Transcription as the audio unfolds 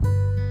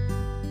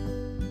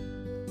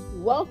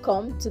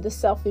Welcome to the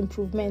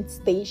Self-Improvement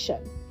Station,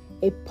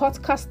 a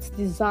podcast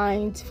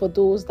designed for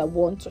those that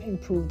want to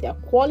improve their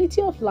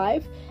quality of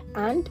life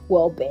and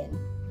well-being.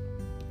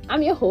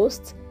 I'm your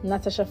host,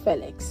 Natasha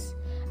Felix.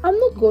 I'm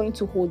not going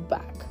to hold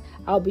back.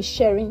 I'll be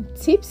sharing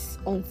tips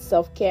on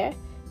self-care,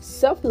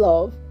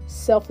 self-love,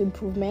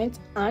 self-improvement,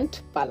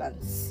 and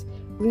balance.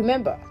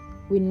 Remember,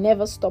 we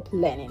never stop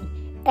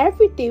learning.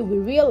 Every day we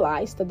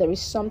realize that there is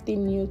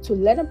something new to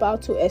learn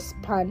about to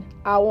expand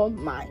our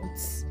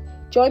minds.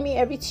 Join me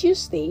every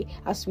Tuesday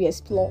as we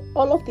explore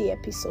all of the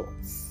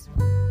episodes.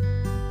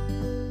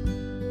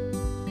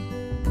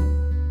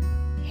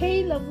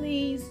 Hey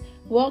lovelies,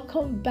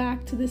 welcome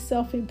back to the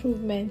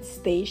Self-Improvement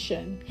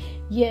Station.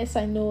 Yes,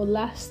 I know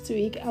last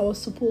week I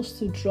was supposed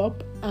to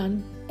drop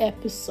an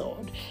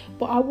episode,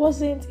 but I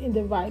wasn't in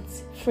the right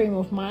frame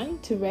of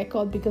mind to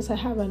record because I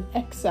have an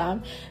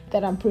exam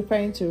that I'm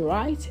preparing to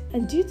write,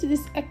 and due to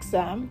this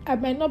exam I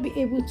might not be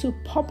able to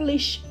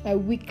publish my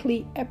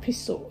weekly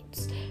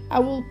episodes. I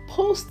will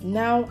post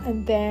now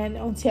and then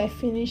until I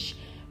finish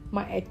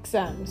my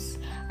exams.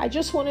 I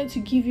just wanted to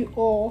give you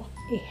all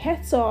a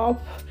heads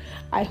up.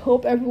 I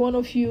hope every one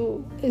of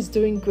you is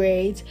doing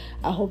great.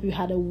 I hope you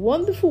had a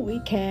wonderful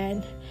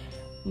weekend.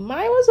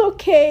 Mine was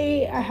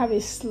okay. I have a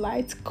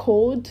slight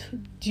cold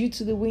due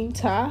to the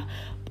winter,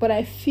 but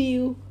I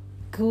feel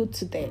good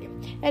today.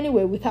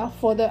 Anyway, without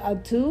further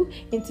ado,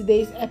 in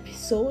today's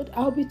episode,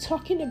 I'll be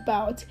talking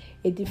about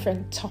a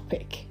different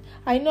topic.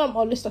 I know I'm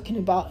always talking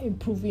about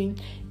improving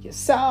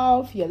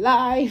yourself, your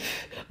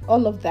life,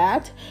 all of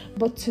that,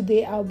 but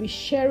today I'll be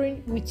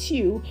sharing with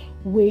you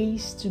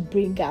ways to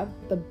bring out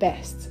the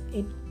best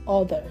in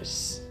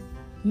others.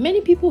 Many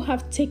people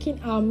have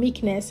taken our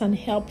meekness and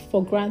help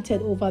for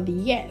granted over the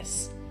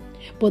years,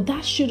 but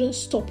that shouldn't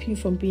stop you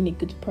from being a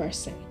good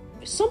person.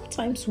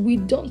 Sometimes we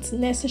don't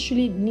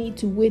necessarily need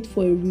to wait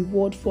for a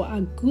reward for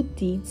our good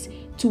deeds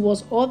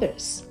towards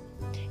others.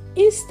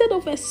 Instead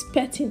of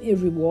expecting a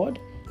reward,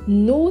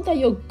 know that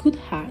your good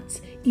heart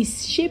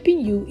is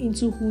shaping you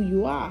into who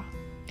you are.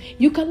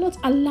 You cannot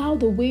allow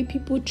the way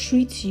people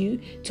treat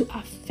you to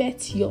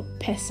affect your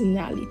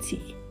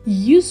personality.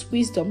 Use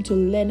wisdom to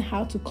learn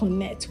how to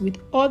connect with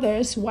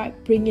others while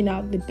bringing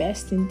out the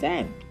best in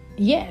them.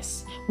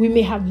 Yes, we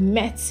may have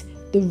met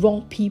the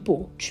wrong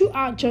people. Through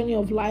our journey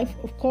of life,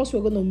 of course,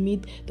 we're going to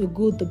meet the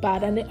good, the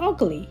bad, and the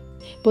ugly.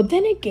 But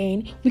then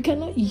again, we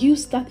cannot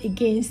use that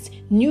against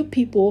new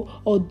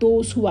people or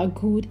those who are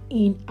good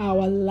in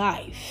our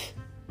life.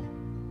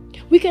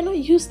 We cannot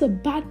use the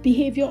bad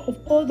behavior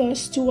of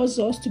others towards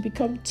us to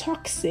become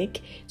toxic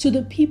to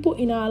the people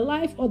in our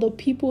life or the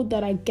people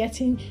that are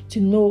getting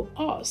to know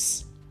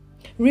us.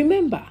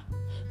 Remember,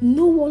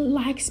 no one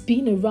likes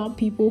being around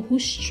people who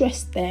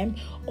stress them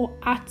or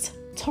act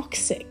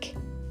toxic.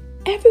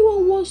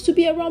 Everyone wants to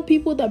be around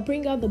people that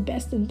bring out the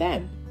best in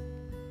them.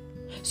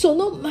 So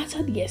no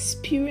matter the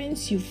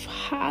experience you've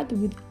had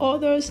with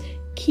others,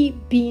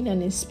 keep being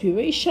an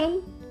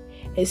inspiration,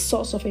 a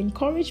source of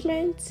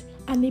encouragement,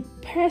 and a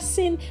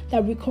person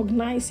that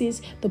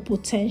recognizes the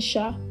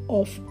potential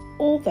of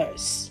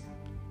others.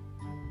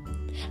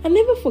 And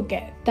never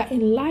forget that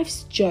in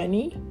life's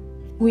journey,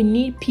 we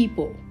need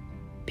people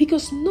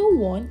because no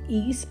one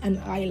is an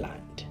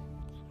island.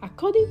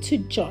 According to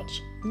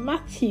Judge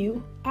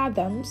Matthew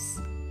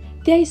Adams,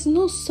 there is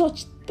no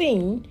such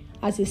thing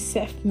as a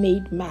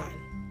self-made man.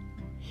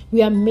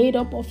 We are made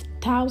up of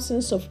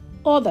thousands of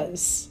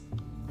others.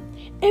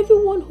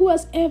 Everyone who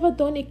has ever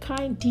done a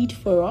kind deed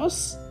for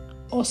us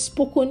or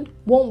spoken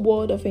one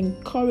word of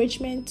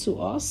encouragement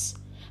to us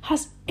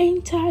has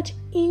entered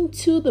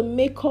into the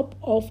makeup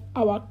of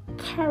our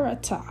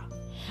character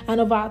and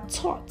of our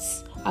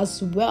thoughts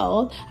as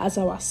well as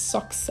our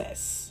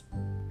success.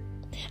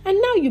 And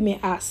now you may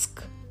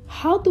ask,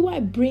 how do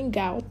I bring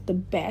out the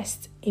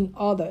best in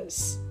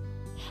others?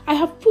 I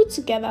have put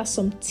together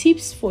some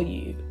tips for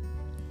you.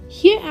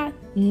 Here are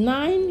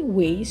 9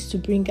 ways to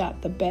bring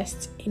out the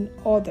best in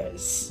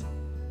others.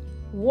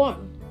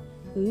 1.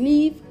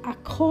 Live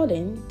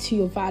according to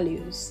your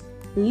values.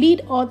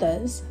 Lead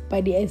others by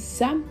the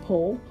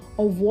example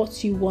of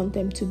what you want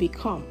them to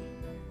become.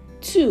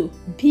 2.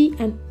 Be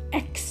an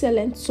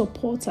excellent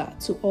supporter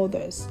to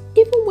others.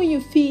 Even when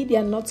you feel they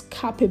are not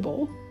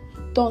capable,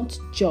 don't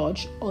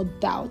judge or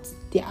doubt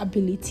their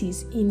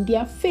abilities in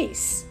their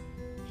face.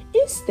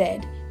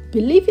 Instead,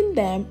 believe in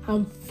them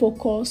and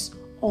focus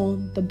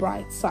on the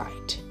bright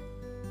side.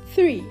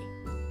 3.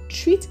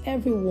 Treat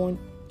everyone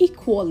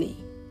equally.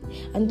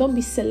 And don't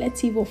be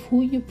selective of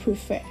who you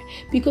prefer,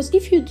 because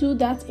if you do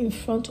that in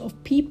front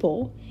of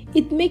people,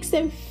 it makes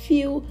them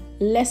feel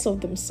less of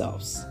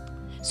themselves.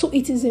 So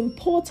it is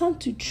important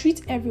to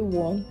treat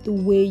everyone the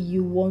way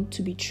you want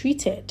to be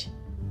treated.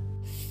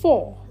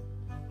 4.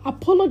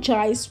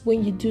 Apologize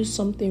when you do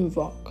something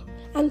wrong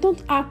and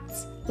don't act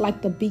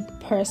like the big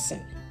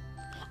person.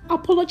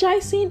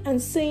 Apologizing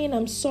and saying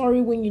I'm sorry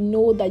when you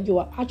know that you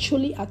are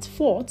actually at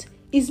fault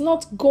is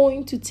not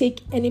going to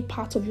take any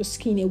part of your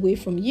skin away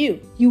from you.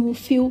 You will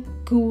feel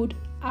good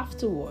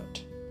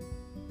afterward.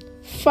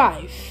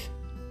 5.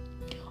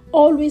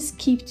 Always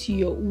keep to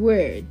your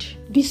word.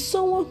 Be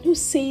someone who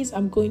says,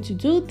 I'm going to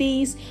do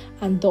this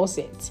and does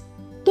it.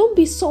 Don't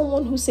be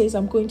someone who says,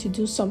 I'm going to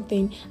do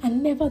something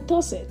and never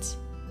does it.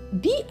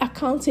 Be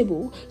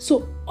accountable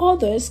so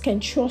others can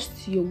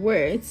trust your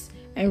words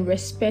and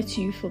respect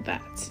you for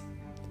that.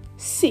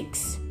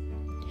 6.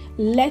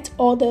 Let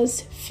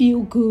others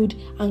feel good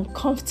and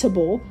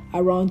comfortable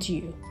around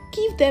you.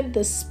 Give them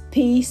the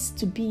space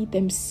to be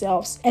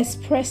themselves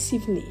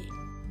expressively.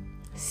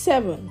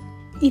 7.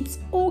 It's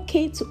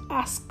okay to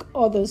ask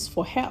others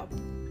for help.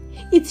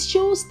 It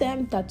shows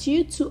them that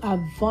you too are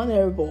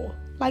vulnerable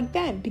like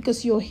them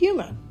because you're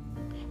human,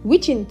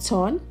 which in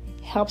turn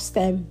helps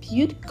them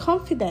build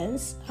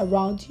confidence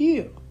around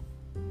you.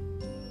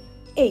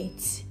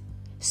 8.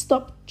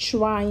 Stop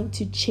trying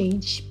to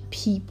change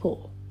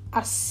people.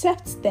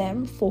 Accept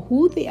them for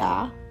who they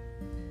are.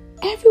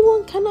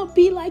 Everyone cannot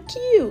be like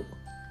you.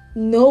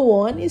 No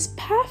one is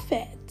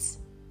perfect.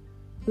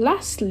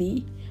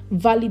 Lastly,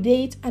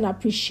 validate and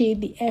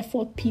appreciate the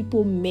effort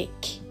people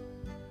make.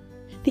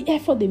 The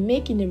effort they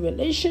make in a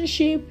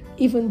relationship,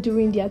 even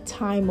during their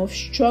time of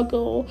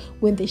struggle,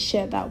 when they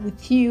share that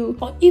with you,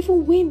 or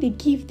even when they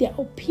give their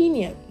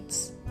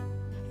opinions.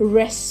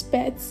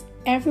 Respect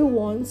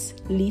everyone's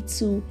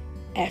little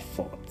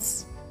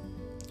efforts.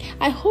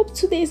 I hope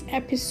today's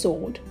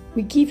episode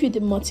will give you the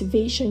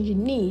motivation you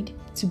need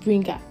to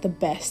bring out the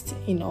best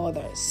in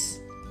others.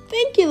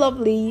 Thank you,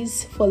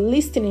 lovelies, for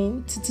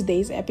listening to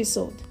today's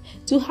episode.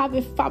 Do have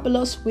a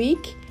fabulous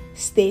week.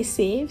 Stay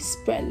safe,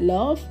 spread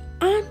love,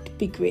 and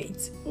be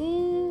great.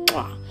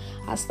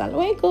 Hasta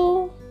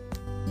luego.